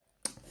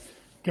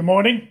Good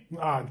morning.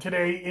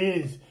 Today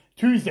is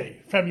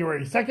Tuesday,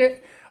 February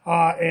 2nd,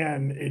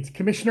 and it's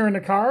Commissioner in the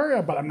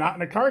car, but I'm not in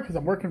the car because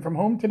I'm working from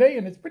home today,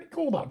 and it's pretty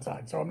cold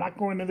outside, so I'm not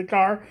going to the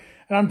car,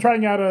 and I'm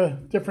trying out a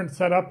different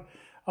setup,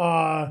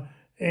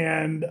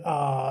 and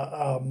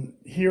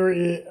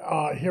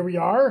here we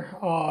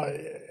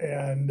are,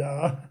 and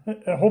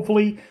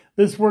hopefully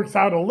this works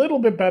out a little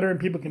bit better, and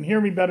people can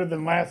hear me better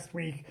than last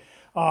week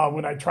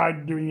when I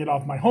tried doing it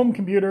off my home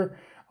computer,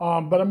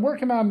 but I'm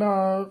working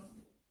on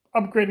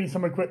upgrading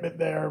some equipment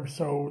there,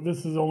 so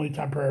this is only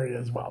temporary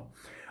as well.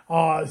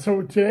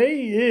 So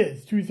today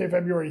is Tuesday,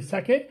 February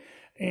 2nd,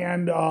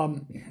 and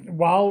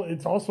while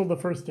it's also the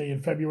first day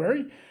in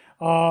February,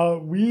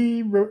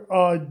 we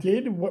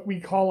did what we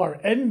call our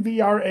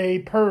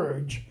NVRA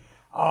purge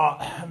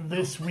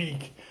this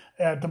week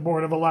at the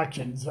Board of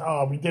Elections.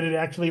 We did it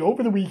actually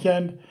over the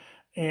weekend,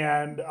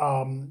 and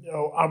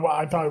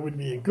I thought it would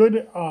be a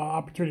good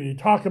opportunity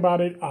to talk about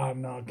it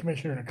on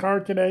Commissioner in a Car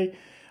today.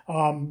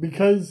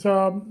 Because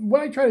what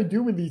I try to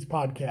do with these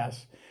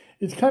podcasts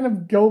is kind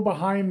of go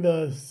behind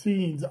the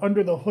scenes,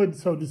 under the hood,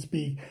 so to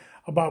speak,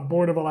 about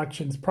Board of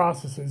Elections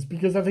processes.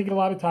 Because I think a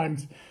lot of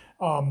times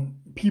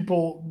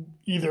people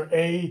either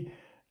A,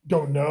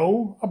 don't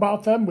know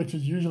about them, which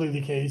is usually the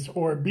case,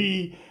 or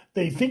B,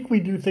 they think we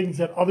do things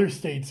that other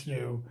states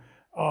do.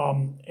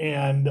 And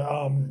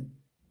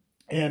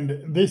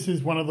this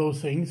is one of those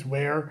things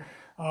where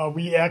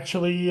we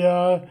actually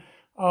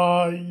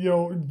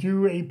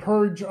do a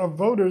purge of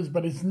voters,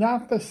 but it's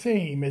not the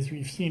same as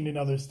we've seen in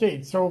other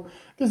states. So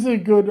this is a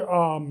good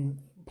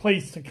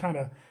place to kind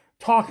of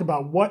talk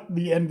about what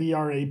the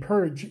NVRA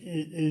purge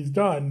is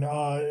done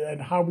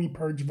and how we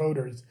purge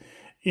voters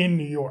in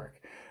New York.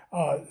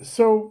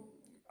 So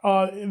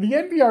the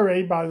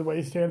NVRA, by the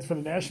way, stands for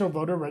the National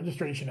Voter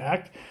Registration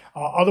Act,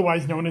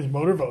 otherwise known as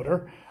Motor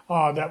Voter.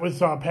 That was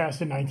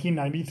passed in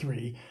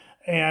 1993.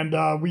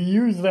 And we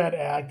use that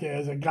act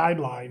as a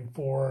guideline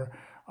for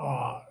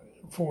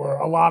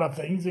a lot of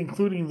things,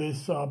 including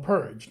this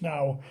purge.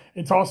 Now,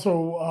 it's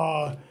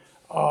also,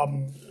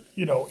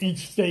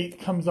 each state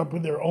comes up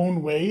with their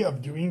own way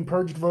of doing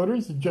purged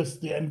voters.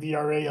 Just the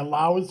NVRA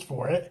allows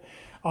for it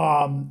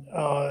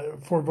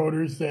for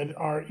voters that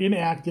are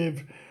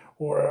inactive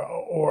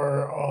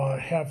or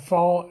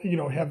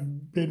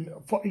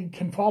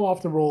can fall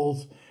off the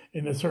rolls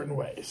in a certain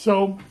way.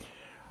 So,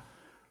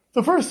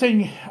 the first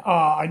thing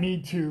I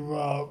need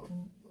to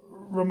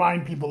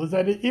remind people is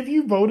that if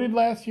you voted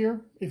last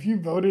year, if you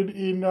voted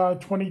in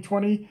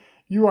 2020,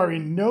 you are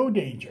in no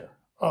danger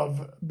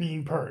of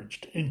being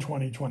purged in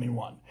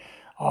 2021.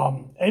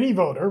 Any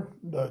voter,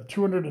 the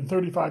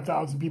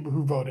 235,000 people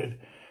who voted,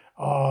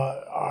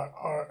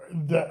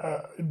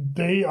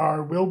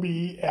 will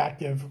be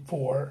active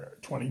for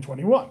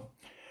 2021.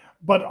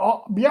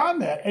 But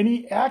beyond that,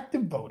 any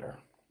active voter,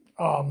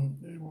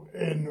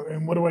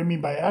 and what do I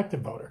mean by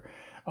active voter?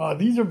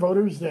 These are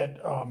voters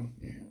that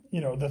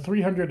the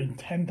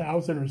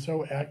 310,000 or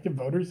so active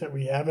voters that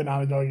we have in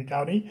Onondaga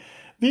County,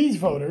 these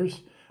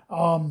voters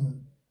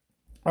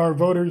are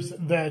voters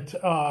that,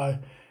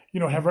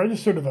 have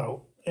registered to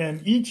vote.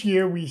 And each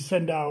year we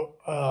send out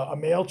a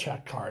mail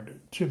check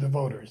card to the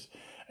voters.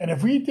 And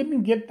if we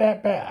didn't get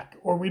that back,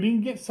 or we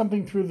didn't get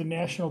something through the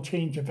national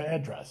change of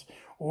address,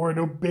 or an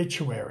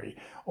obituary,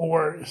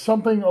 or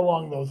something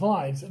along those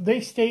lines,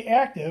 they stay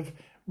active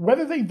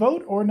whether they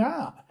vote or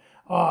not.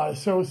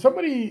 So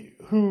somebody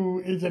who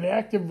is an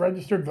active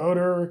registered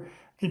voter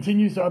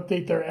continues to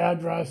update their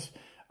address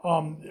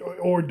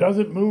or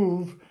doesn't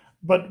move,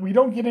 but we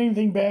don't get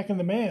anything back in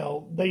the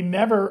mail, they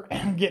never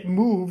get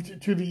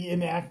moved to the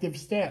inactive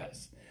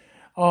status.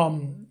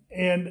 And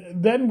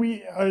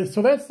then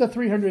so that's the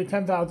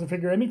 310,000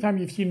 figure. Anytime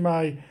you've seen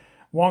my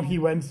Wonky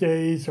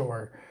Wednesdays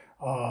or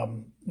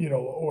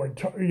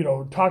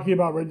talking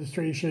about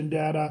registration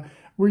data,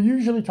 we're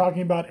usually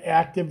talking about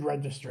active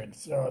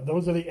registrants.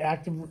 Those are the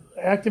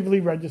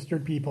actively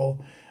registered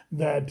people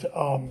that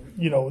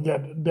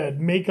that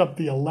make up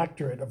the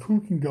electorate of who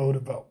can go to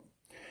vote.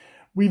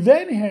 We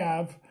then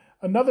have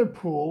another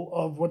pool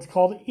of what's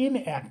called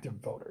inactive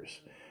voters.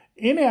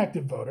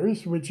 Inactive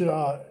voters, which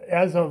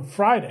as of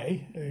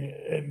Friday,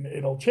 and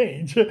it'll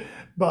change, and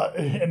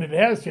it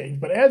has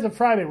changed, but as of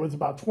Friday was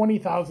about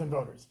 20,000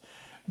 voters.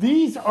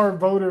 These are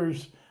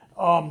voters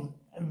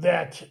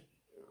that,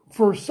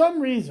 for some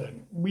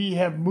reason, we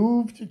have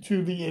moved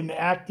to the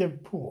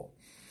inactive pool.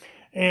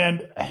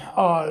 And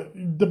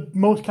the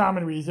most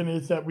common reason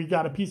is that we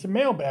got a piece of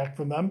mail back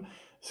from them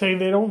saying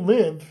they don't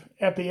live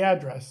at the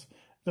address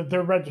that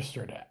they're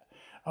registered at,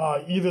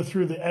 either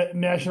through the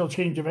national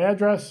change of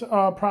address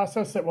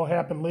process that will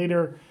happen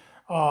later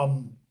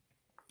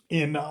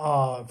in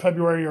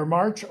February or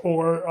March,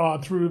 or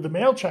through the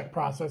mail check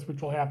process,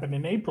 which will happen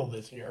in April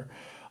this year.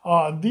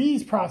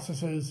 These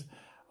processes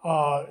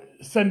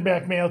send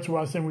back mail to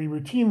us, and we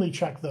routinely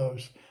check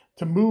those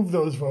to move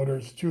those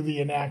voters to the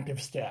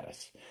inactive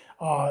status.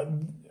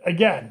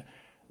 Again,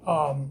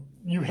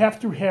 you have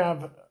to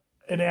have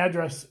an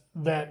address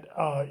that,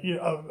 a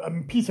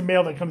piece of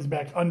mail that comes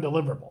back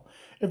undeliverable.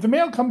 if the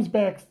mail comes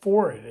back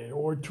forwarded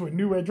or to a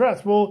new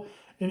address, well,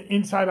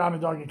 inside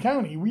Onondaga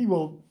County, we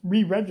will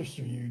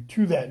re-register you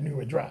to that new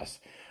address.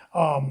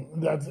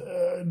 And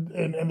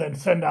then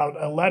send out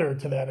a letter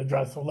to that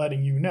address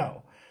letting you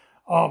know.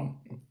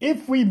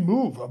 If we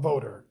move a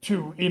voter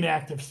to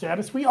inactive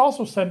status, we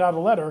also send out a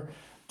letter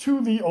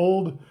to the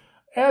old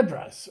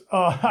address.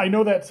 I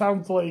know that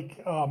sounds like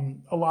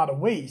a lot of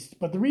waste,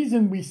 but the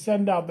reason we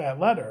send out that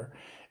letter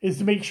is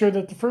to make sure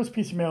that the first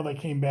piece of mail that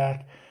came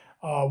back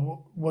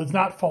was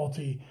not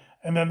faulty,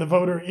 and then the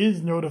voter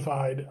is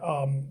notified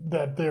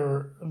that they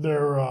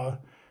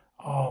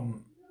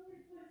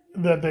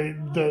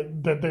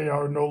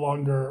are no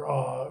longer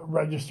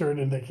registered,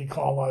 and they can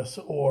call us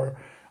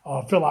or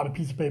fill out a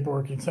piece of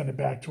paperwork and send it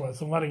back to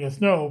us, and letting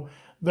us know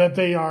that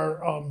they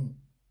are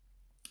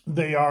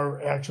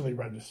actually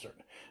registered.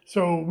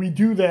 So we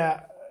do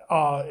that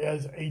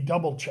as a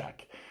double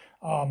check.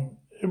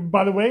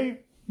 By the way,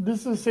 this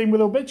is the same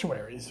with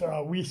obituaries.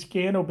 We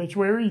scan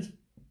obituaries,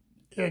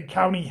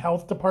 county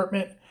health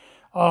department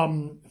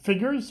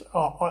figures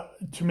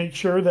to make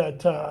sure that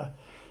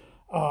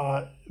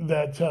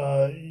that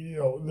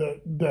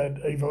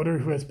a voter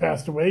who has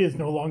passed away is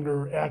no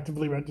longer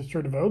actively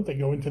registered to vote. They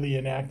go into the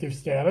inactive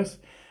status,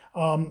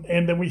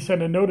 and then we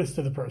send a notice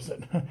to the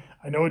person.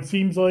 I know it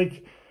seems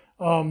like,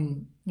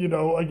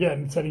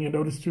 again, sending a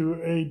notice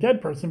to a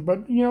dead person,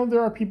 but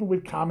there are people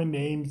with common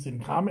names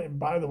and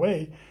by the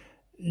way,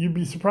 you'd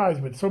be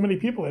surprised with so many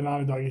people in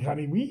Onondaga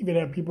County. We even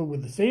have people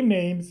with the same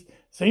names,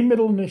 same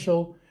middle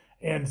initial,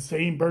 and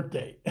same birth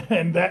date,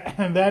 and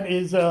that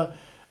is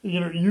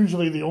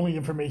usually the only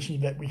information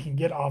that we can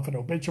get off an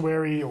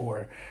obituary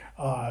or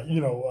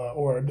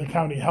the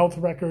county health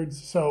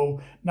records.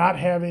 So not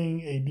having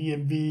a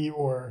DMV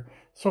or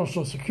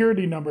social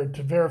security number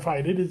to verify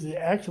it is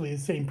actually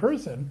the same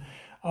person,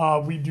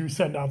 we do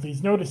send out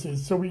these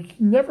notices. So we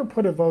never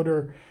put a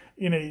voter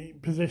in a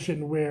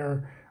position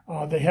where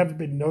they haven't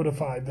been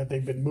notified that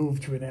they've been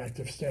moved to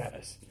inactive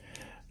status.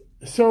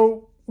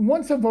 So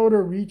once a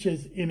voter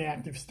reaches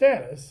inactive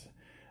status,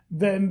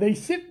 then they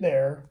sit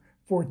there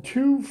for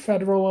 2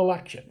 federal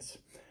elections.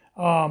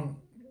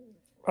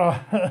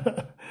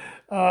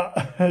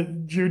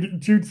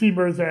 Jude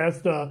Seymour has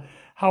asked,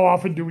 how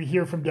often do we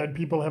hear from dead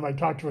people? Have I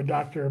talked to a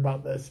doctor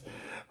about this?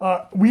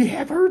 We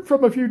have heard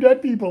from a few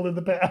dead people in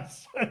the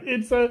past.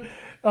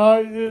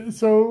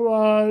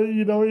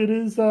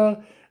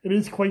 It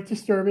is quite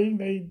disturbing.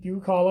 They do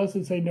call us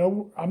and say,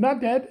 no, I'm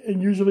not dead.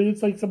 And usually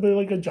it's like somebody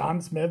like a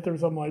John Smith or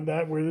something like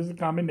that, where there's a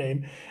common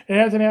name. It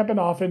hasn't happened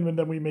often, and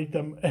then we make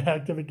them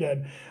active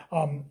again.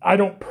 I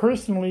don't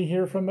personally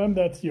hear from them.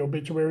 That's the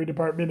obituary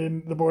department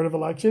in the Board of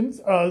Elections.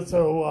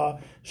 So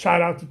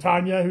shout out to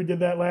Tanya, who did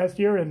that last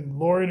year, and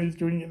Lauren, who's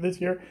doing it this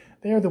year.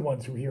 They're the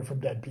ones who hear from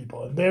dead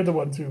people, and they're the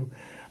ones who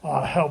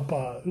help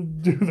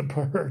do the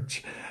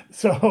purge.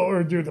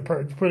 Or do the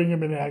purge, putting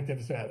them in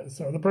active status.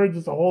 So the purge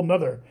is a whole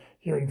nother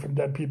hearing from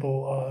dead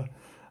people.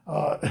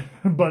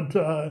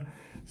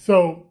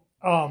 So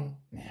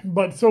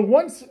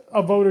once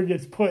a voter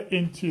gets put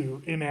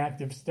into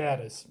inactive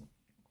status,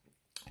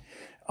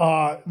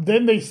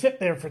 then they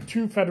sit there for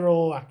 2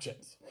 federal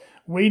elections,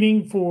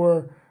 waiting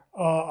for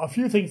a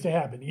few things to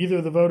happen.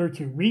 Either the voter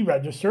to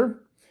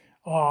re-register,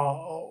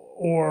 or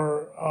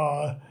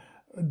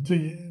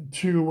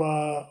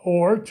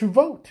to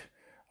vote.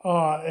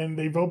 And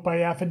they vote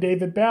by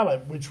affidavit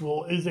ballot, which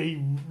is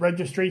a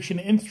registration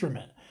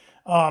instrument.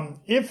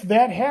 If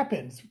that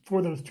happens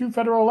for those 2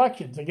 federal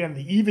elections, again,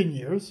 the even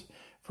years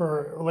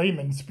for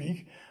layman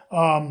speak,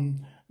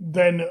 then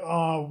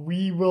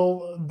we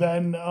will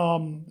then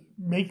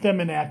make them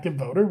an active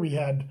voter. We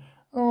had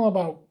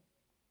about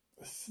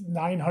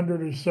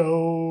 900 or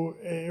so,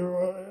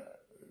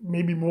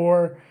 maybe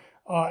more,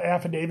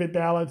 affidavit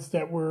ballots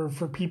that were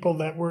for people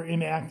that were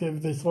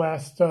inactive this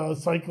last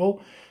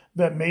cycle,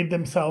 that made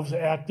themselves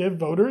active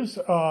voters,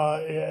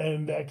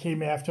 and that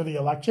came after the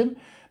election.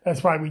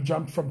 That's why we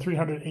jumped from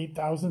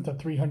 308,000 to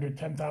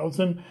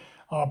 310,000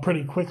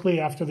 pretty quickly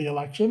after the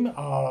election.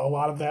 A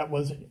lot of that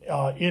was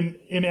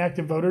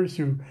inactive voters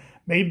who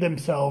made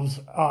themselves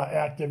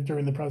active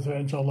during the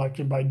presidential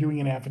election by doing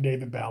an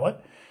affidavit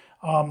ballot.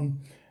 That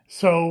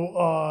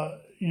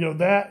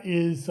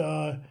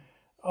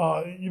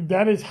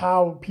is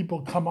how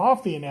people come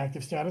off the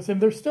inactive status, and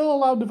they're still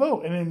allowed to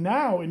vote. And then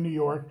now in New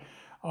York,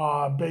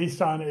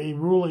 based on a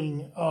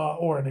ruling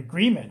or an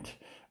agreement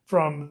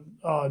from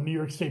New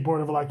York State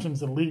Board of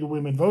Elections and League of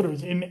Women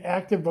Voters,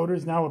 inactive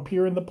voters now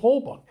appear in the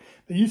poll book.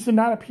 They used to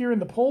not appear in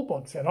the poll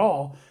books at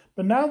all,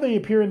 but now they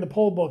appear in the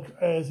poll book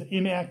as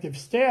inactive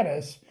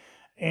status.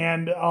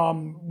 And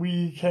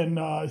we can,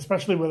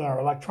 especially with our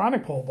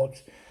electronic poll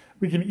books,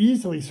 we can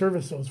easily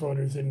service those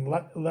voters and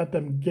let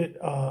them get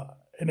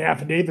an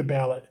affidavit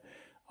ballot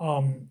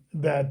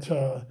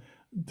that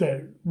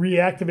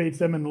reactivates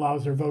them and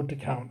allows their vote to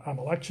count on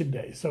election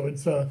day. So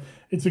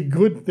it's a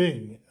good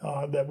thing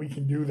that we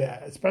can do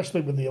that,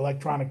 especially with the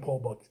electronic poll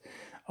books,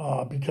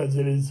 because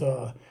it is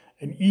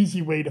an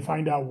easy way to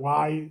find out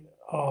why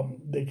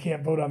they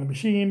can't vote on the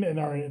machine, and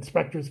our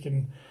inspectors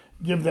can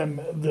give them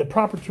the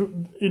proper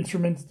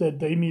instruments that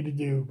they need to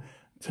do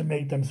to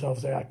make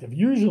themselves active.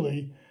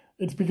 Usually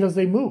it's because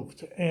they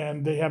moved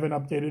and they haven't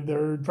updated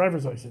their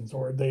driver's license,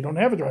 or they don't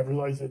have a driver's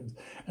license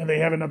and they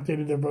haven't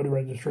updated their voter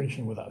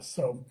registration with us.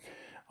 So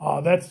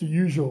that's the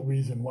usual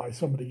reason why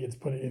somebody gets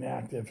put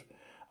inactive.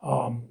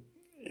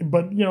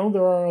 But,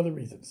 there are other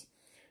reasons.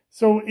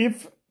 So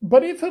if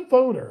a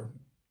voter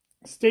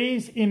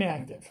stays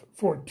inactive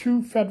for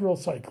 2 federal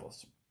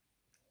cycles,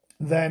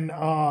 then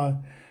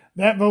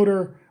that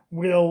voter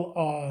will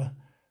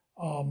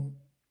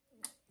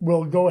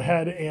go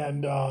ahead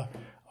and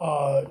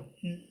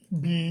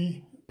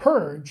be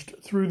purged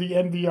through the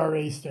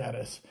NVRA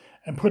status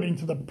and put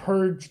into the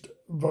purged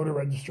voter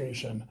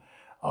registration,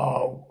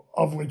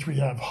 of which we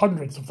have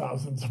hundreds of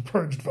thousands of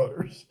purged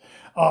voters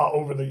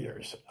over the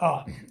years.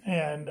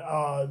 And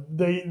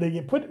they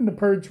get put in the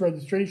purged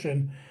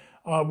registration,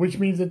 which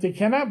means that they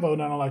cannot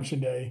vote on Election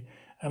Day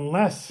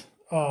unless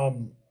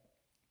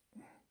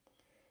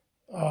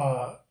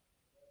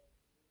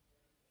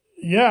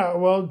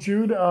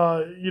Jude,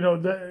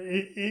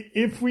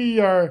 if we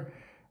are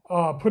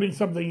putting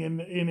something in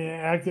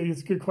inactive,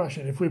 it's a good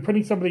question. If we're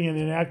putting something in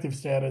inactive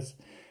status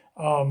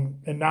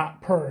and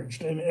not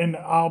purged, and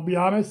I'll be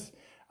honest,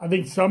 I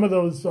think some of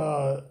those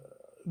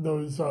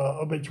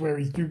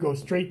obituaries do go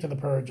straight to the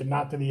purge and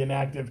not to the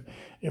inactive,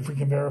 if we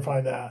can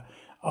verify that.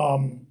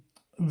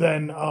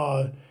 Then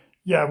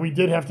we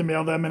did have to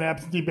mail them an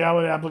absentee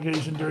ballot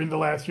application during the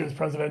last year's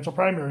presidential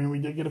primary, and we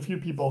did get a few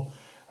people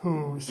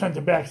who sent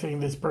it back saying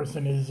this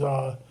person is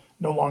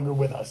no longer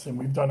with us, and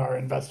we've done our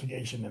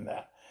investigation in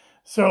that.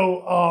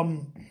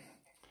 So,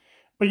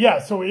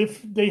 so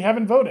if they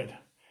haven't voted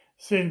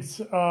since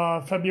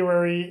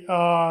February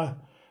or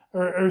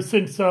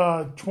since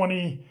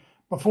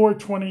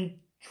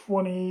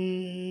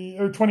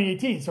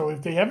 2018, so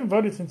if they haven't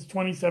voted since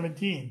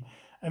 2017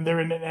 and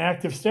they're in an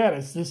active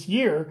status this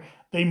year,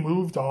 they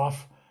moved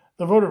off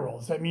the voter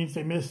rolls. That means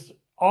they missed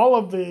all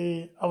of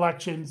the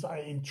elections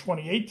in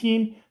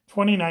 2018,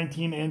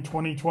 2019, and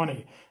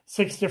 2020.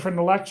 6 different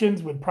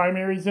elections with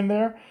primaries in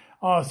there.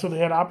 So they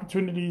had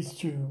opportunities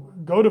to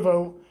go to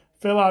vote,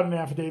 fill out an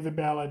affidavit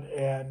ballot,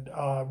 and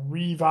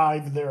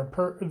revive their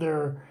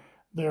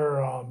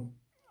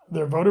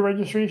voter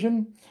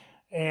registration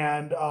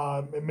and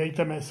make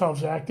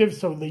themselves active.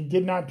 So they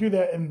did not do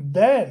that, and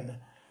then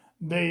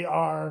they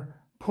are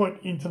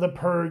put into the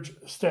purge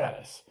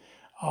status.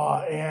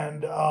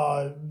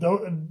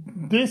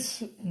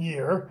 This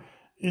year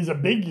is a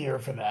big year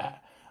for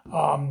that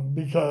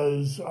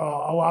because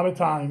a lot of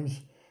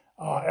times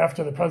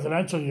after the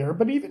presidential year,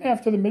 but even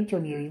after the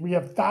midterm year, we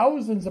have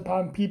thousands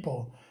upon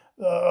people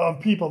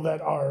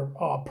that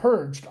are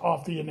purged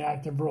off the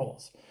inactive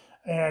rolls.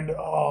 And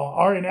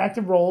our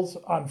inactive rolls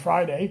on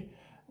Friday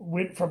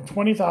went from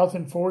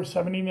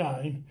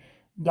 20,479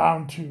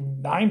 down to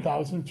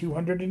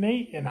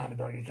 9,208 in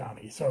Onondaga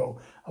County. So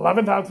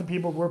 11,000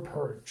 people were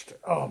purged.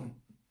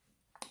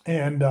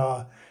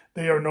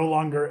 They are no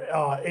longer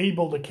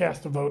able to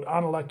cast a vote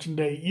on Election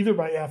Day, either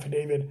by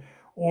affidavit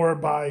or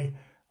by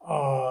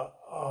on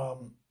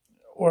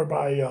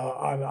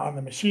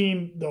the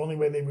machine. The only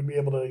way they would be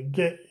able to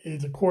get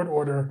is a court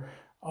order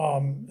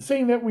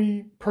saying that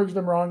we purged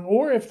them wrong,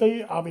 or if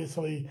they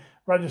obviously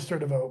register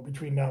to vote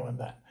between now and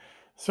then.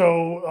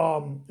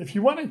 So if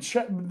you want to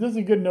check, this is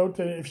a good note,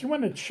 if you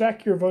want to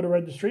check your voter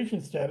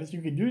registration status,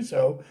 you can do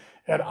so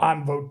at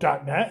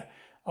onvote.net.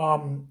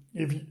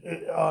 You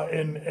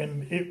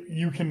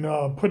can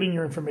put in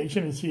your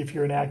information and see if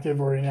you're an active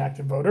or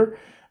inactive voter,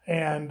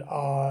 and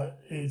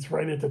it's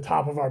right at the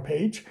top of our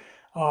page.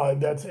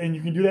 And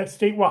you can do that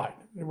statewide,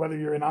 whether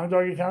you're in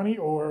Onondaga County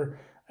or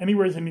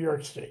anywhere in New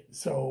York State.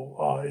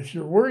 So if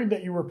you're worried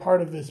that you were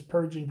part of this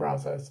purging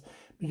process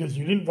because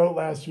you didn't vote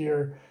last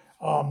year,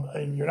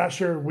 and you're not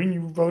sure when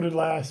you voted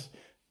last,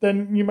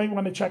 then you might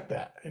want to check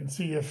that and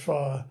see if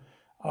you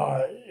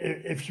are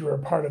a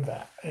part of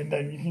that. And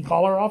then you can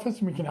call our office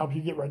and we can help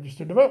you get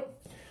registered to vote.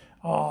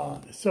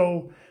 And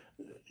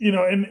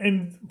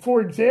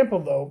for example,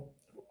 though,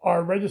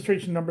 our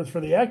registration numbers for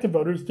the active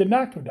voters did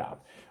not go down.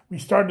 We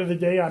started the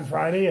day on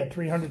Friday at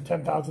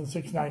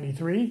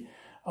 310,693.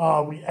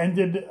 We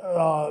ended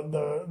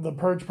the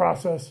purge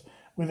process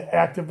with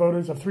active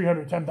voters of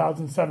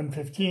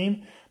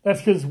 310,715. That's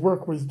because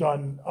work was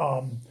done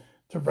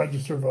to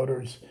register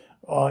voters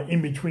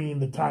in between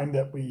the time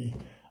that we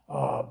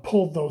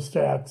pulled those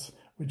stats,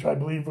 which I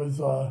believe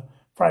was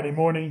Friday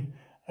morning,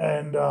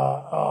 and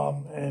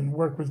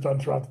work was done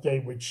throughout the day,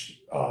 which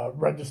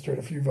registered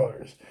a few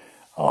voters.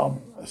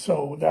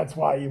 So that's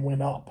why it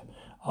went up,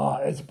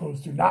 as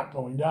opposed to not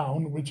going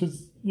down, which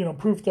is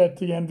proof that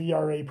the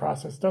NVRA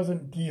process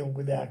doesn't deal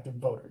with active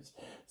voters.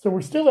 So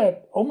we're still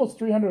at almost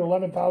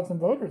 311,000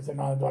 voters in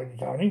Onondaga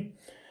County,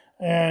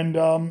 and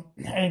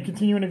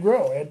continuing to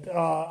grow.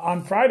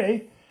 On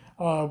Friday,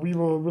 we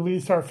will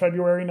release our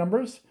February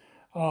numbers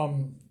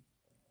on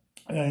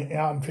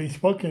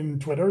Facebook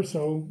and Twitter,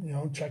 so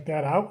check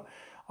that out.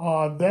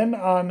 Then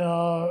on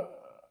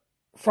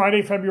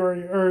Sunday,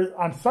 February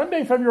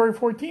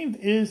 14th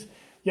is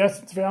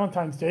Yes, it's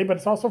Valentine's Day, but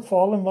it's also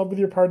Fall in Love with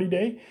Your Party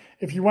Day.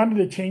 If you wanted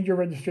to change your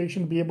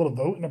registration to be able to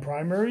vote in a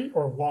primary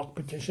or walk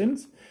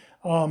petitions,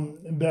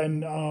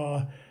 then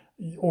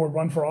or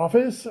run for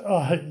office,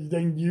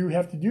 then you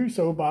have to do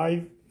so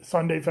by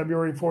Sunday,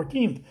 February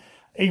 14th.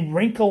 A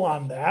wrinkle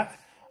on that,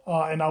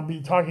 and I'll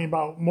be talking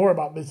more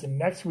about this in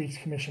next week's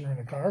Commissioner in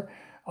a Car,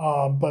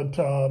 but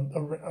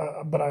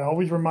I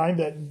always remind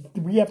that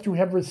we have to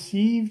have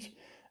received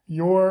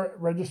your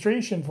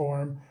registration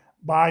form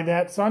by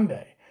that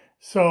Sunday.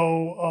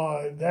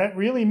 So that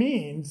really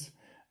means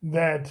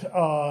that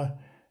that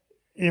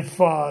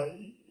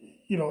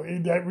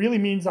really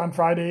means on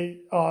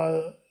Friday,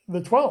 the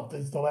 12th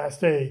is the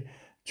last day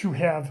to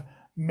have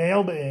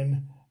mailed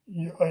in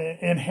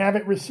and have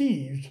it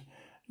received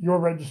your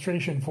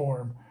registration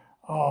form,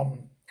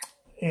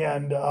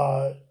 and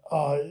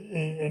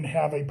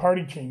have a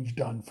party change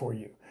done for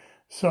you.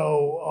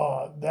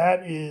 So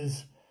that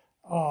is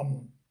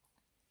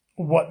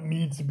what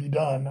needs to be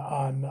done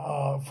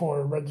on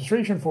for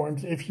registration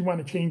forms. If you want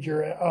to change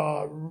your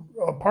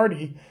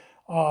party,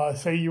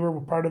 say you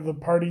were part of the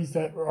parties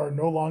that are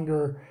no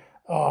longer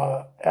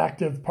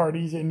active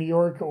parties in New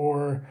York,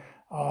 or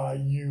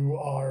you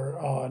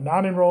are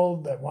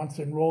non-enrolled that wants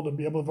to enroll to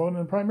be able to vote in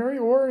a primary,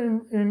 or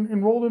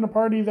enrolled in a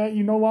party that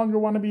you no longer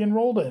want to be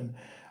enrolled in.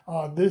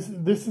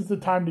 This is the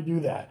time to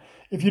do that.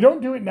 If you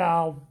don't do it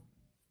now,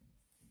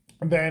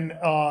 then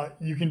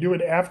you can do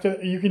it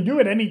after. You can do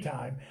it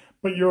anytime,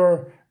 but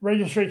your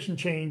registration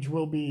change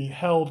will be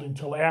held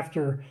until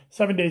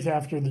 7 days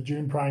after the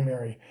June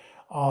primary,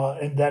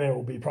 and then it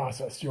will be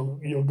processed.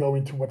 You'll go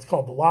into what's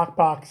called the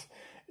lockbox.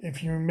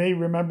 If you may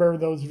remember,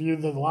 those of you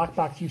that the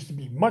lockbox used to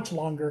be much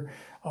longer,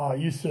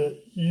 you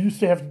used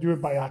to have to do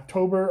it by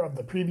October of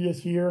the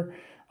previous year,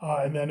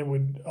 and then it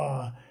would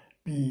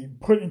be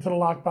put into the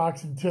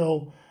lockbox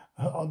until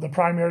the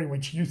primary,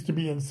 which used to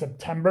be in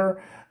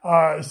September.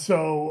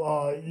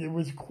 So it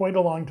was quite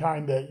a long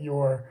time that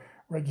your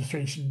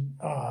registration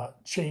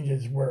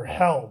changes were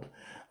held.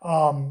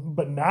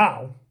 But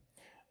now,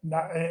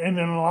 and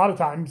then a lot of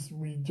times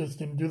we just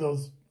didn't do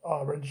those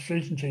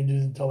registration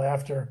changes until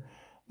after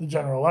the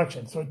general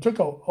election. So it took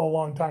a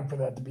long time for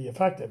that to be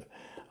effective,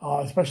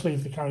 especially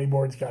if the county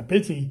boards got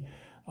busy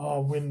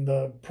when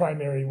the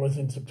primary was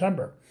in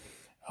September.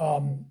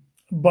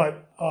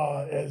 But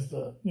as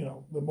the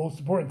most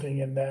important thing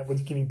in that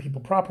was getting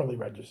people properly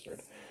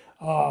registered.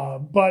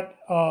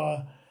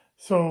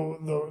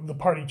 So the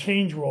party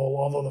change roll,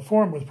 although the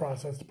form was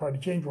processed, the party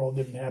change roll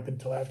didn't happen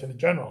until after the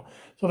general.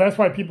 So that's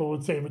why people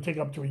would say it would take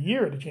up to a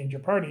year to change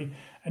your party.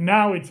 And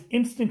now it's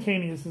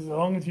instantaneous as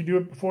long as you do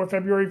it before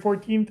February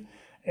 14th,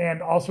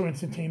 and also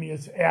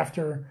instantaneous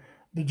after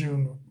the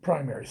June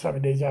primary,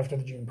 7 days after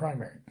the June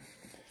primary.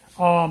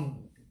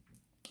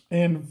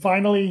 And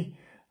finally,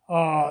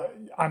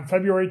 on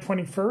February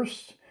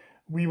 21st,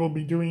 we will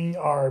be doing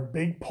our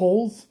big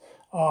polls.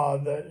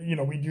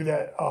 We do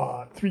that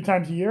 3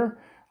 times a year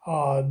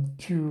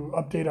to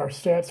update our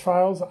stats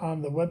files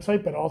on the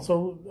website, but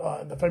also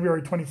the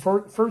February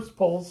 21st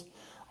polls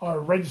are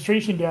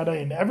registration data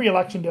in every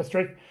election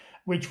district,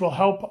 which will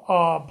help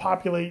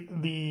populate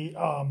the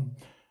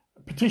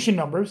petition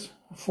numbers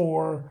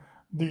for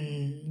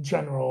the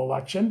general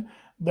election.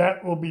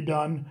 That will be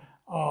done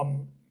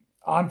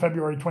on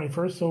February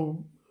 21st.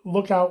 So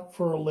look out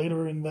for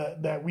later in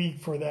that week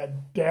for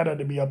that data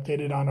to be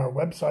updated on our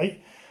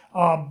website.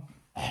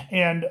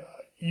 And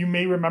you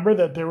may remember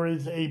that there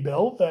is a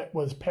bill that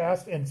was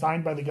passed and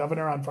signed by the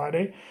governor on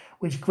Friday,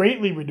 which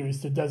greatly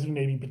reduced the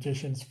designating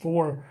petitions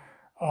for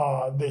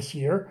this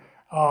year.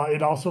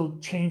 It also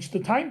changed the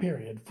time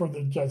period for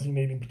the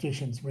designating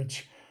petitions,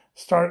 which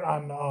start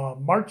on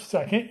March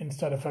 2nd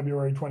instead of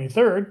February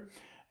 23rd,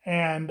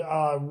 and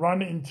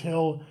run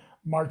until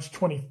March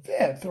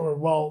 25th,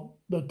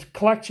 the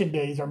collection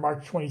days are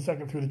March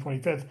 22nd through the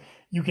 25th.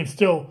 You can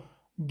still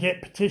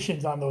get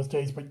petitions on those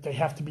days, but they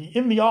have to be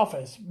in the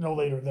office no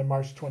later than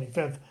March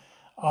 25th.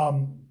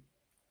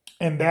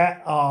 And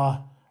that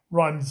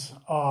runs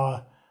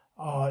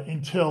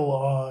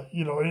until,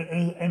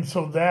 and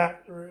so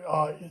that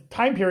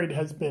time period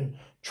has been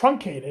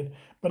truncated,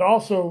 but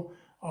also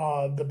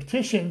the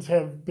petitions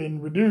have been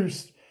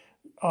reduced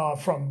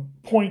from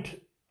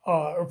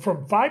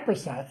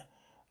 5%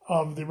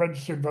 of the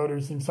registered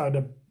voters inside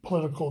a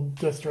political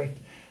district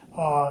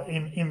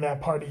in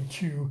that party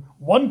to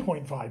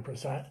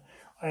 1.5%.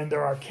 And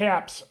there are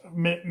caps,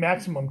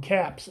 maximum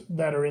caps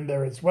that are in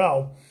there as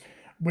well,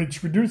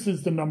 which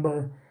reduces the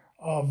number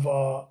of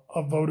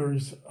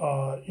voters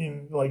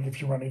in, like if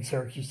you're running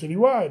Syracuse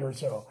citywide or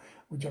so,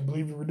 which I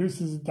believe it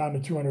reduces it down to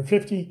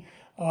 250.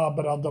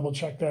 But I'll double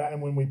check that,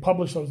 and when we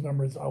publish those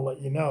numbers, I'll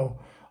let you know.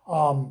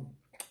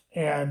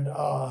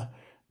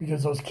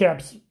 Because those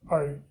caps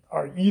are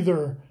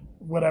either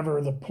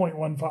whatever the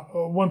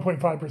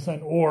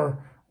 1.5%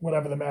 or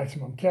whatever the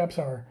maximum caps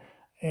are,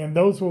 and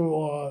those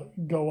will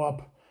go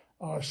up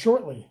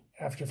shortly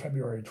after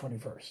February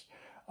 21st.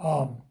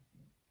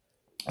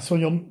 So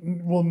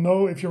we'll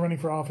know if you're running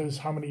for office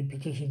how many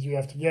petitions you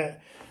have to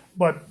get,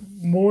 but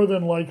more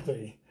than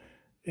likely,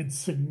 it's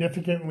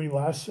significantly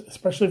less,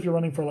 especially if you're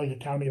running for like a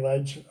county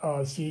ledge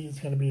seat. It's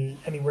going to be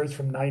anywhere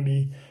from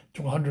 90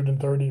 to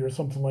 130 or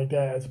something like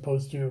that, as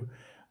opposed to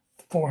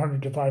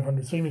 400 to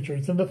 500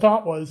 signatures. And the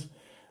thought was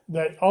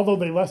that although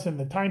they lessen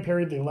the time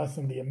period, they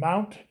lessen the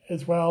amount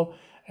as well,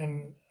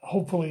 and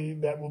hopefully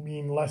that will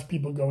mean less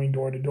people going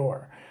door to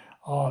door.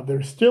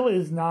 There still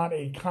is not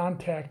a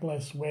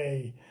contactless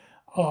way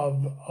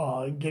of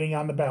getting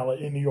on the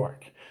ballot in New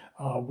York.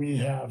 We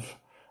have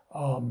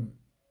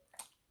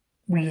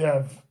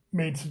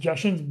made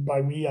suggestions.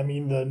 By we, I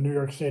mean the New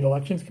York State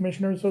Elections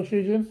Commissioner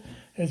Association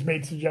has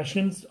made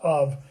suggestions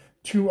of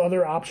 2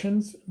 other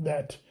options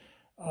that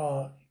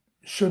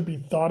should be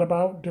thought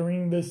about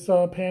during this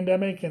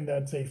pandemic, and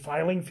that's a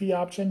filing fee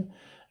option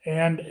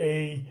and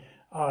a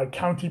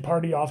county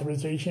party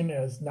authorization,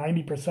 as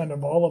 90%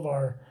 of all of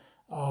our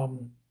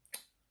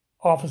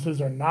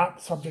offices are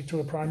not subject to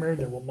a primary.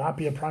 There will not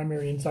be a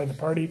primary inside the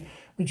party,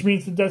 which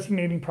means the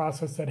designating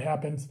process that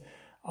happens,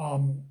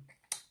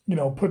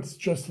 puts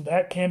just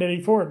that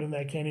candidate forward, and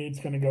that candidate's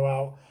going to go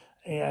out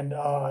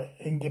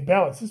and get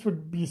ballots. This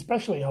would be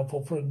especially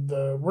helpful for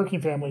the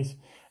working families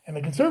and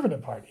the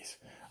conservative parties.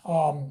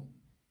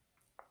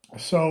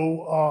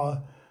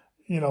 So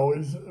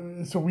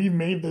we've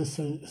made this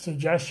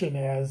suggestion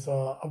as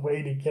a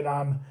way to get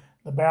on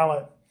the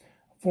ballot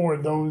for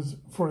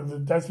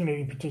the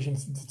designating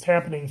petitions, since it's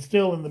happening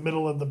still in the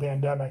middle of the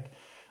pandemic.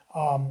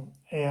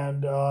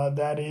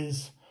 That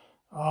is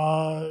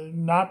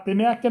not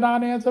been acted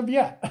on as of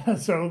yet.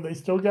 So they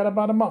still got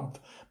about a month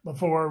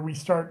before we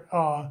start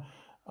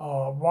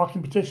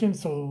walking petitions.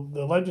 So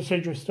the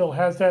legislature still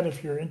has that.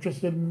 If you're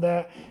interested in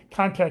that,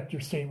 contact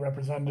your state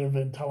representative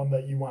and tell them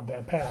that you want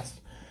that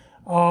passed.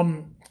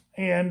 And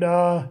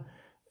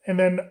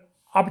then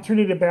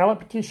opportunity to ballot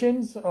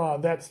petitions,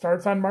 that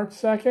starts on March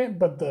 2nd,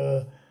 but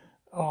the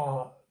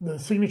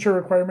signature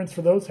requirements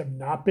for those have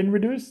not been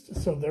reduced.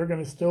 So they're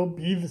going to still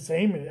be the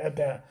same at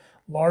that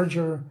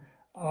larger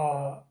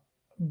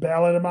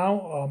ballot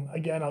amount.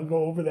 Again, I'll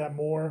go over that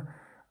more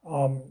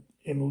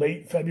in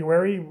late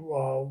February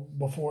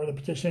before the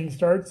petitioning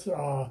starts,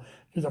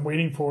 because I'm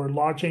waiting for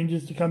law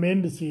changes to come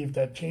in to see if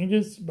that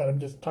changes, but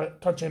I'm just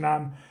touching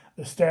on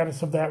the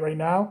status of that right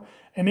now.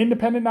 And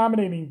independent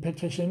nominating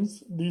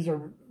petitions, these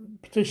are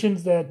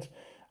petitions that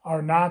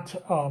are not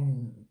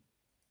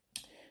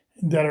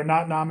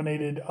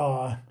nominated,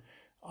 or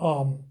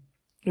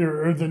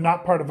they're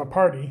not part of a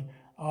party.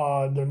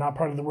 They're not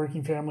part of the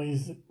working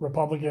families,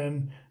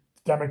 Republican,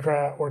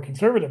 Democrat, or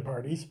conservative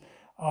parties.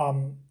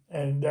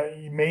 And that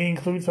may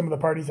include some of the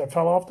parties that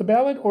fell off the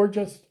ballot or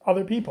just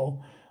other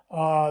people.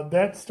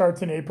 That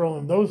starts in April,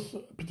 and those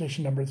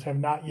petition numbers have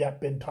not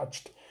yet been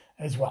touched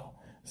as well.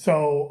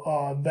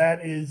 So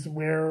that is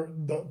where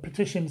the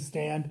petitions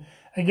stand.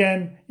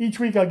 Again, each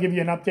week I'll give you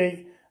an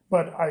update,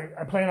 but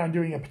I plan on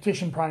doing a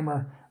petition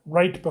primer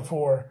right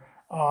before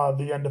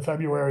the end of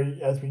February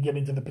as we get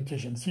into the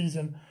petition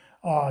season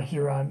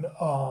here on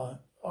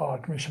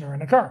Commissioner in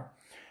the Car.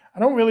 I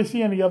don't really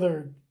see any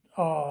other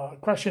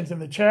questions in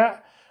the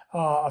chat.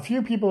 A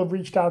few people have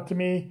reached out to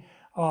me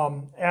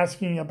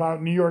asking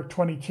about New York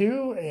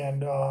 22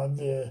 and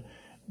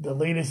the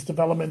latest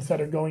developments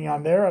that are going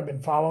on there. I've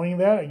been following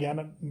that.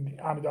 Again,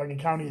 Onondaga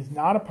County is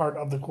not a part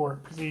of the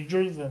court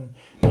procedures, and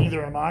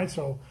neither am I.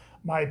 So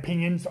my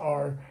opinions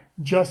are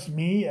just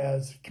me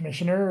as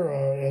commissioner,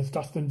 as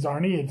Dustin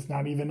Zarni. It's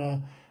not even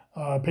a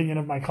opinion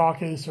of my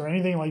caucus or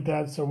anything like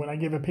that. So when I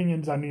give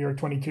opinions on New York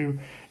 22,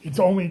 it's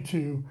only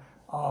to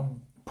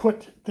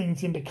put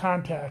things into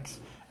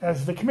context,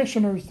 as the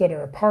commissioners that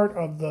are a part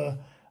of that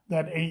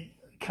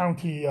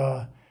 8-county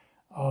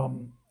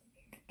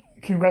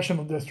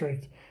congressional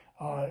district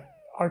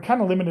are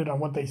kind of limited on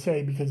what they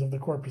say because of the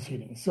court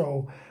proceedings.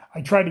 So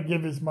I try to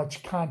give as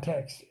much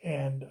context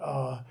and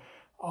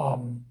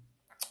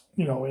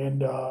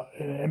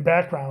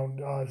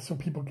background so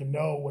people can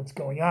know what's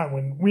going on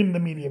when the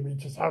media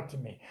reaches out to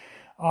me.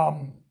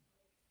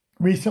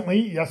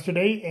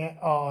 Yesterday,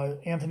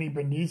 Anthony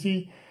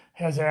Brindisi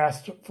has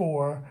asked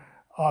for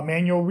a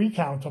manual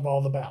recount of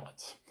all the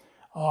ballots.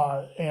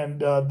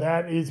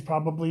 That is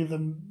probably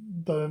the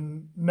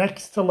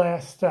next to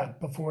last step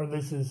before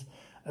this is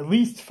at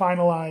least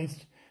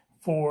finalized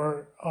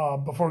before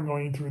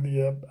going through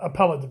the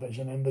appellate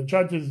division. And the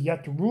judge is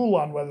yet to rule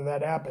on whether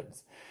that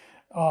happens.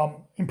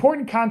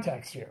 Important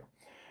context here.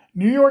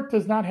 New York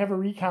does not have a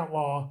recount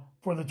law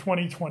for the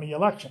 2020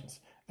 elections.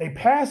 They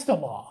passed a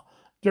law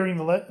during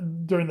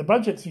the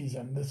budget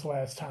season this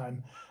last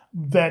time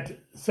that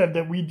said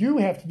that we do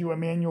have to do a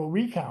manual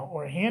recount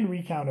or a hand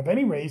recount of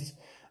any race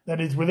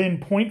that is within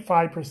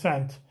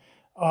 0.5%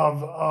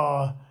 of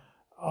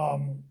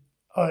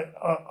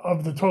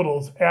the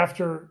totals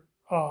after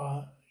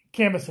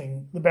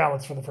canvassing the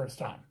ballots for the first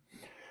time.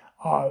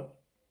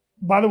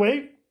 By the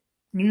way,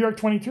 New York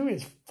 22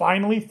 is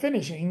finally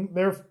finishing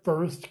their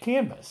first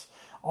canvass.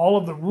 All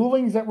of the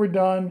rulings that were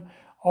done,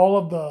 all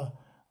of the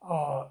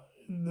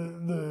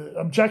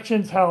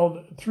objections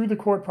held through the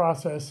court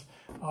process,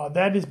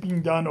 that is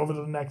being done over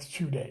the next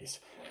 2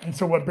 days. And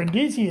so what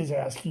Brindisi is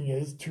asking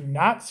is to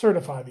not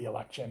certify the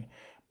election,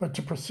 but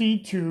to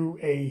proceed to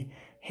a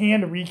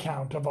hand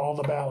recount of all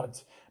the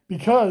ballots,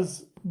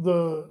 because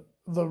the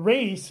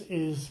race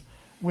is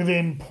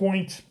within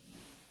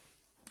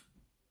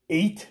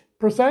 0.8%,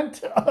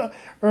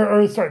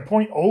 or sorry,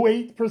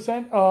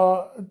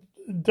 0.08%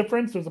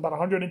 difference. There's about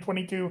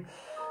 122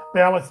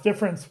 ballots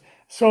difference.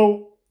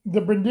 So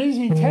the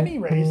Brindisi-Tenney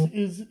race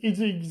is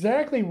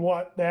exactly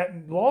what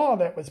that law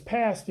that was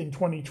passed in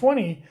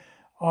 2020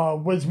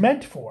 was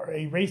meant for,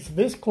 a race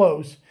this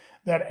close,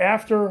 that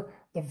after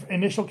the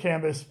initial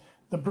canvass,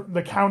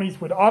 the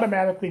counties would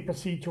automatically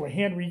proceed to a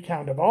hand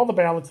recount of all the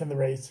ballots in the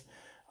race,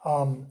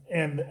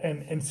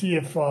 and see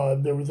if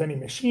there was any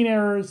machine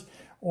errors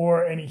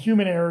or any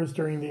human errors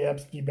during the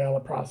absentee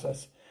ballot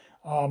process.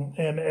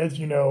 And as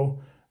you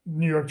know,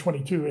 New York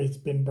 22 has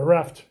been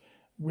bereft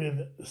with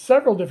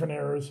several different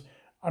errors.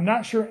 I'm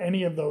not sure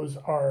any of those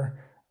are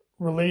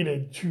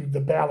related to the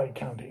ballot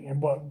counting.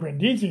 And what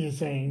Brindisi is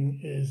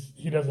saying is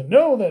he doesn't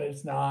know that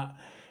it's not,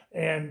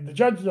 and the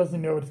judge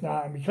doesn't know it's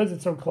not. And because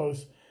it's so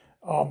close,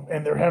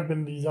 and there have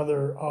been these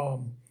other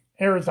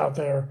errors out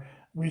there,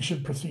 we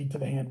should proceed to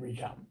the hand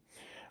recount.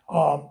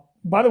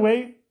 By the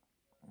way,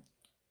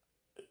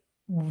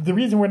 the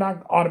reason we're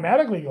not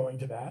automatically going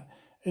to that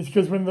is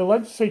because when the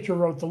legislature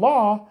wrote the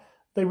law,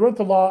 they wrote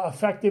the law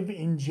effective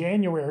in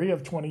January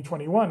of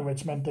 2021,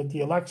 which meant that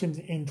the elections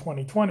in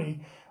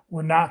 2020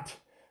 were not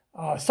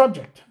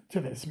subject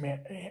to this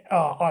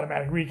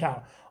automatic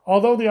recount.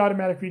 Although the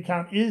automatic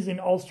recount is in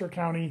Ulster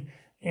County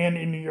and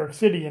in New York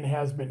City and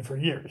has been for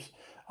years,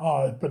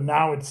 but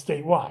now it's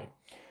statewide.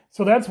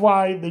 So that's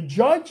why the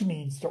judge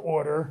needs to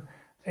order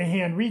a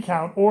hand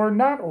recount or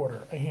not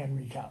order a hand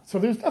recount. So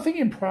there's nothing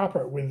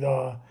improper with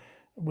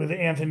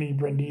Anthony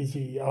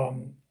Brindisi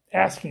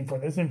asking for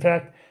this. In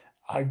fact,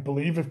 I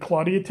believe if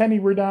Claudia Tenney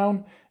were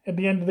down at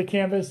the end of the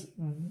canvass,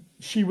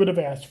 she would have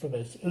asked for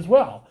this as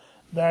well.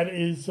 That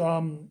is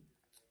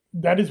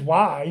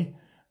why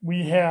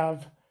we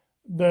have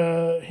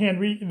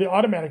the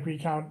automatic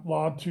recount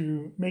law,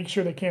 to make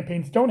sure that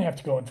campaigns don't have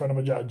to go in front of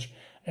a judge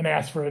and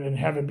ask for it and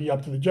have it be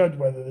up to the judge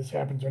whether this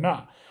happens or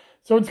not.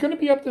 So it's going to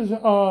be up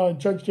to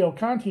Judge Dale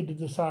Conte to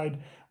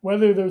decide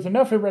whether there's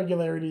enough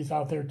irregularities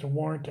out there to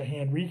warrant a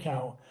hand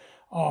recount.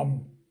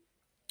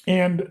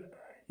 And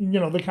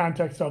the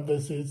context of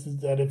this is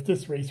that if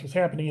this race was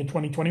happening in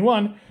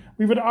 2021,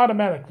 we would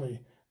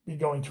automatically be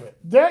going to it.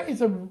 That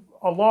is a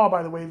law,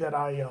 by the way, that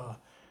I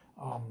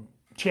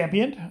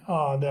championed,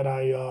 that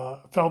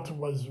I felt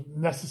was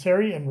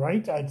necessary and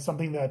right. It's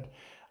something that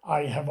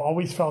I have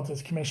always felt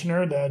as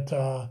commissioner,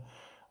 that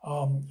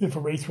if a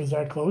race was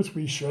that close,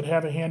 we should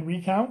have a hand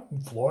recount.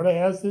 Florida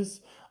has this.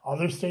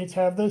 Other states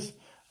have this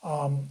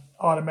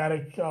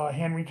automatic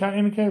hand recount.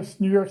 And of course,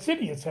 New York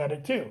City has had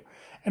it too.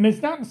 And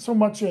it's not so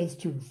much as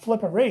to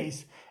flip a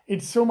race.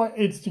 It's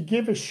to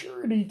give a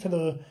surety to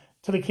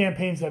the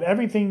campaigns that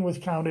everything was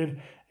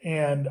counted.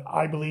 And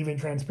I believe in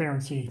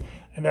transparency,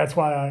 and that's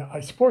why I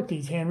support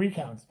these hand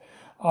recounts.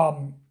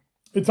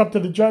 It's up to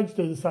the judge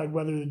to decide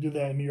whether to do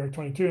that in New York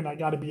 22. And I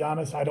got to be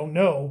honest, I don't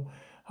know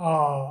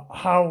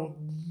how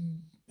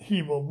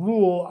he will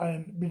rule,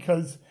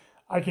 because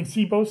I can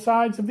see both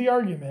sides of the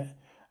argument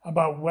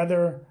about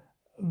whether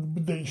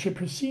they should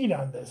proceed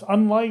on this.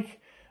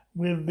 Unlike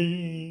with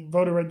the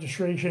voter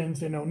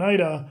registrations in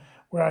Oneida,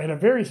 where I had a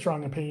very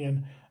strong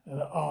opinion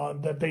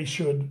that they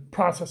should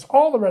process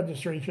all the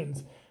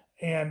registrations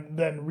and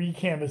then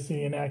recanvass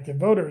the inactive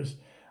voters,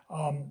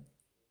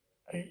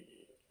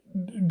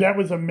 that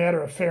was a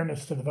matter of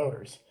fairness to the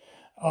voters.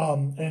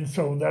 And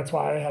so that's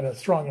why I had a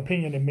strong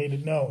opinion and made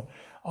it known.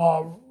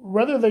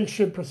 Whether they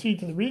should proceed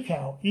to the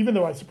recount, even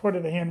though I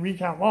supported the hand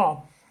recount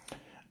law,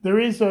 there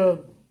is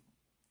a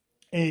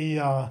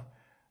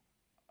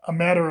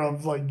matter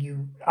of, like,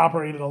 you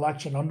operate an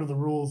election under the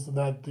rules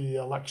that the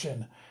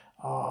election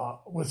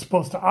was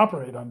supposed to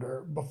operate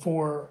under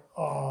before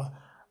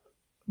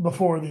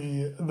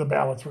the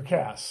ballots were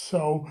cast.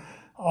 So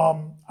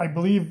I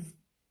believe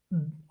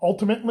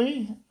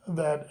ultimately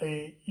that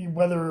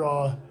whether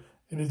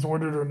it is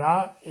ordered or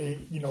not,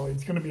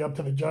 it's going to be up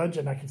to the judge,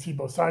 and I can see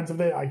both sides of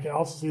it. I can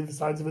also see the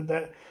sides of it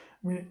that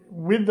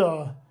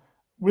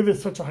with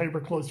such a hyper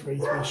close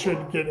race, we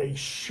should get a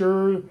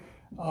sure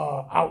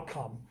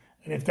outcome.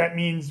 And if that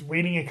means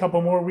waiting a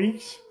couple more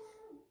weeks,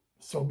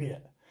 so be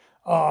it.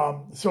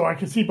 So I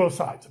can see both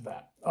sides of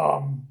that.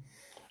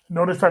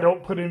 Notice I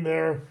don't put in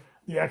there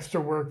the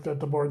extra work that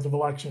the boards of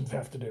elections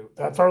have to do.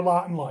 That's our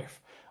lot in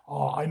life.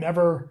 I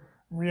never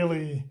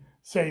really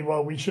say,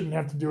 well, we shouldn't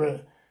have to do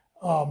it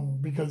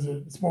because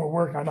it's more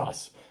work on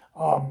us.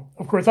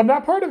 Of course, I'm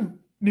not part of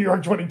New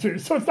York 22,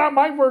 so it's not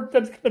my work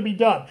that's going to be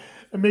done.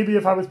 And maybe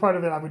if I was part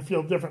of it, I would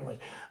feel differently.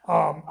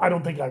 I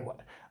don't think I would.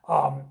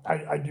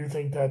 I do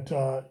think that,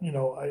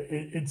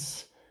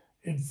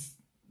 it's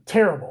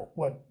terrible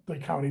what the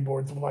county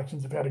boards of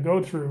elections have had to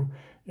go through,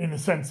 in the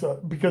sense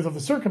of, because of the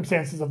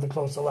circumstances of the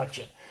close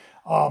election.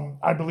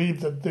 I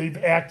believe that they've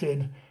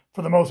acted,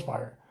 for the most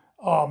part,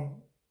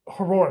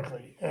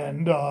 heroically.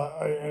 And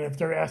if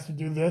they're asked to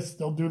do this,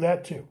 they'll do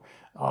that too.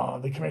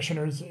 The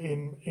commissioners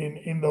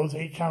in those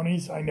 8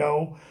 counties, I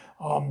know,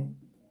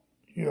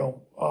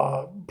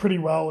 pretty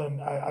well,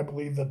 and I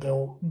believe that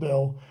they'll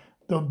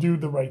do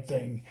the right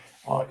thing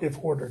if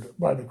ordered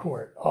by the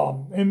court,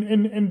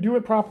 and do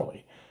it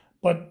properly.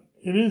 But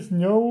it is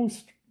no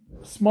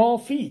small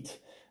feat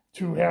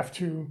to have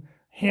to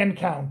hand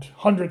count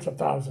hundreds of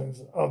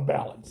thousands of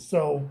ballots.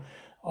 So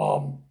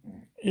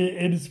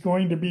it is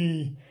going to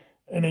be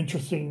an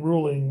interesting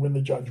ruling when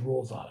the judge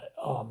rules on it.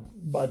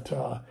 But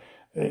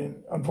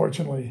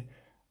unfortunately,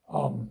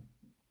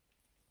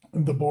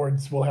 the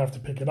boards will have to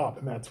pick it up.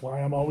 And that's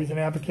why I'm always an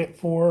advocate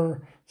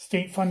for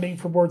state funding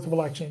for boards of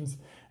elections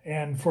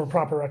and for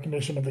proper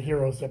recognition of the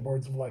heroes that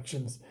boards of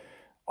elections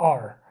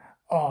are,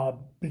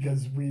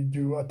 because we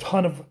do a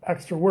ton of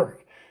extra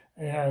work,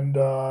 and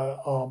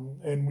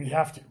we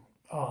have to,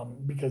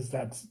 because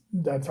that's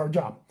our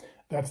job.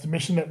 That's the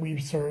mission that we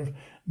serve.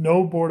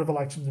 No board of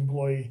elections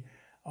employee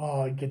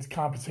gets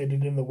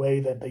compensated in the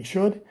way that they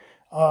should.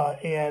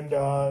 Many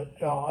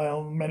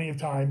of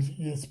times,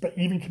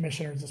 even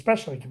commissioners,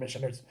 especially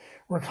commissioners,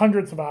 work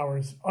hundreds of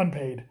hours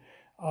unpaid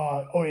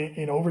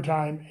in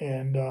overtime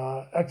and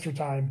extra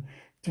time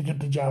to get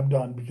the job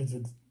done, because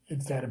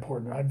it's that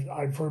important.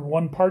 I've heard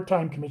one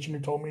part-time commissioner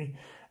told me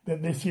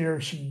that this year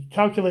she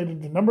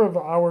calculated the number of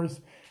hours,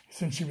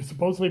 since she was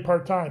supposedly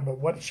part-time, but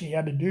what she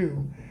had to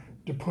do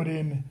to put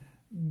in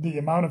the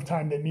amount of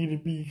time that needed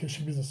to be, because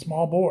she was a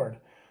small board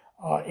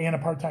and a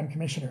part-time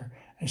commissioner,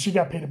 and she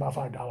got paid about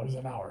 $5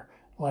 an hour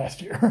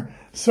last year.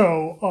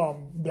 So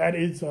that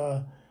is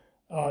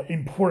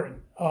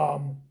important.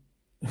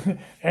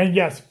 And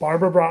yes,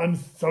 Barbara Broughton,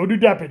 so do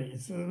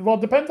deputies. Well,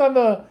 it depends on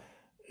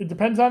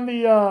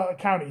the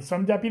county.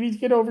 Some deputies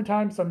get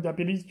overtime, some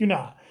deputies do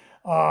not.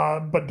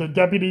 But the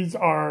deputies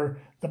are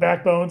the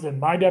backbones, and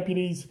my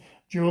deputies,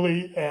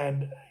 Julie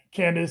and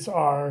Candace,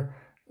 are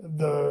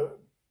the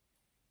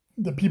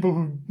people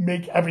who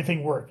make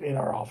everything work in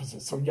our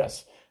offices. So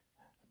yes,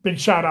 big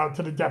shout out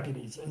to the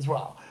deputies as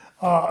well.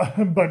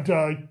 But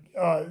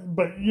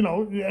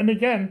and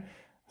again,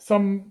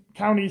 some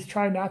counties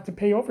try not to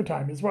pay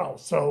overtime as well.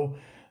 So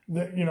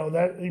that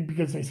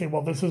because they say,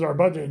 well, this is our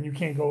budget and you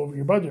can't go over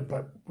your budget,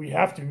 but we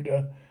have to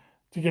get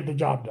the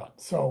job done.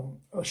 So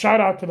a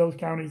shout out to those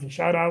counties, a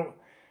shout out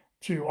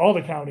to all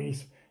the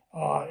counties.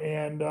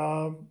 And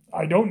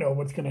I don't know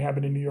what's going to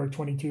happen in New York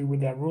 22 with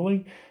that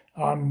ruling.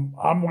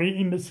 I'm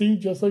waiting to see,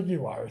 just like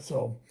you are.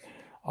 So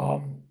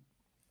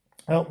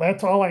well,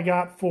 that's all I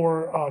got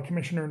for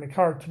Commissioner in the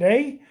Car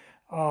today.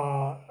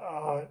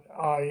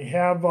 I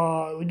have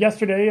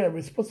yesterday, I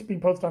was supposed to be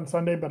posted on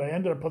Sunday, but I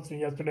ended up posting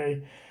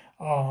yesterday.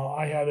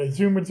 I had a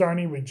Zoom with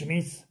Zarni with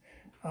Janice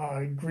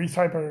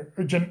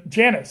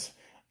Janice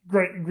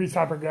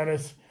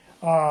Griesheimer-Geddes,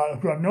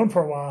 who I've known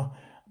for a while,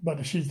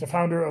 but she's the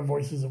founder of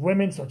Voices of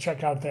Women. So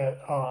check out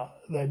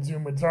that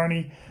Zoom with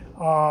Zarni.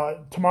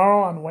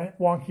 Tomorrow on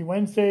Wonky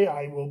Wednesday,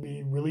 I will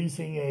be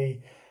releasing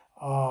a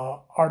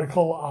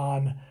article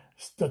on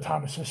the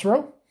Thomas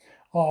Cicero,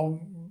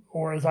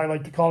 or as I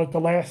like to call it,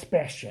 the last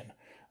bastion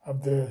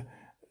of the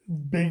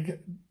big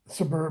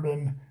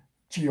suburban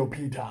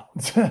GOP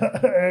towns.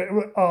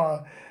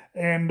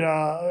 And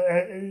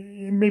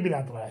maybe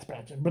not the last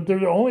bastion, but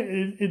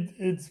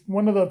it's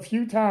one of the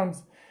few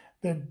towns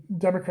that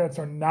Democrats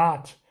are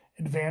not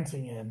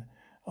advancing in,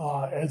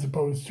 as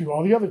opposed to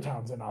all the other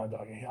towns in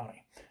Onondaga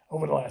County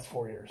over the last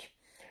 4 years.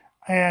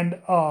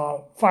 And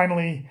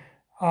finally,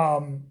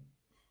 on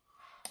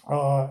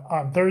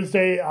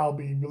Thursday, I'll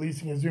be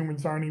releasing a Zoom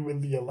with Zarni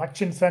with the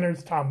election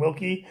centers, Tom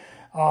Wilkie,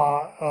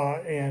 oh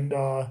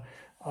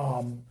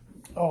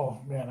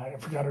man, I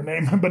forgot her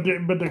name, but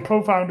the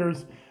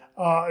co-founders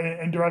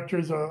and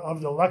directors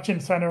of the election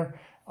center.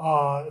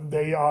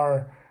 They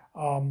are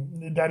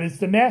that is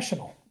the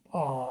national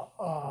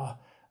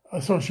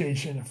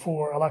association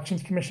for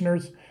elections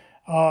commissioners,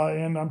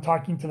 and I'm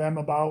talking to them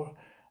about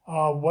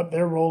what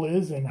their role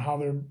is and how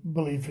their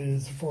belief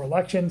is for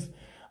elections.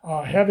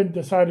 Haven't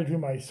decided who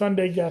my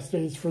Sunday guest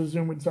is for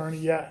Zoom with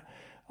Zarni yet,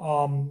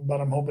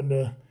 but I'm hoping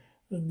to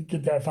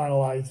get that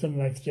finalized in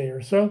the next day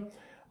or so.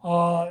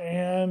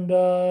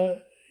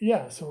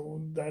 Yeah,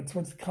 so that's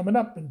what's coming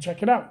up, and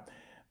check it out.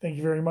 Thank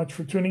you very much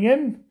for tuning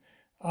in.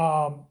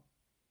 I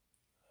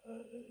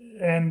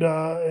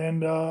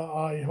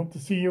hope to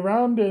see you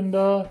around, and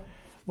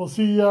we'll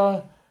see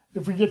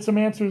if we get some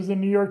answers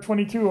in New York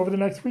 22 over the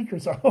next week or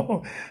so.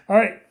 All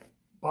right,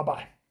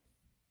 bye-bye.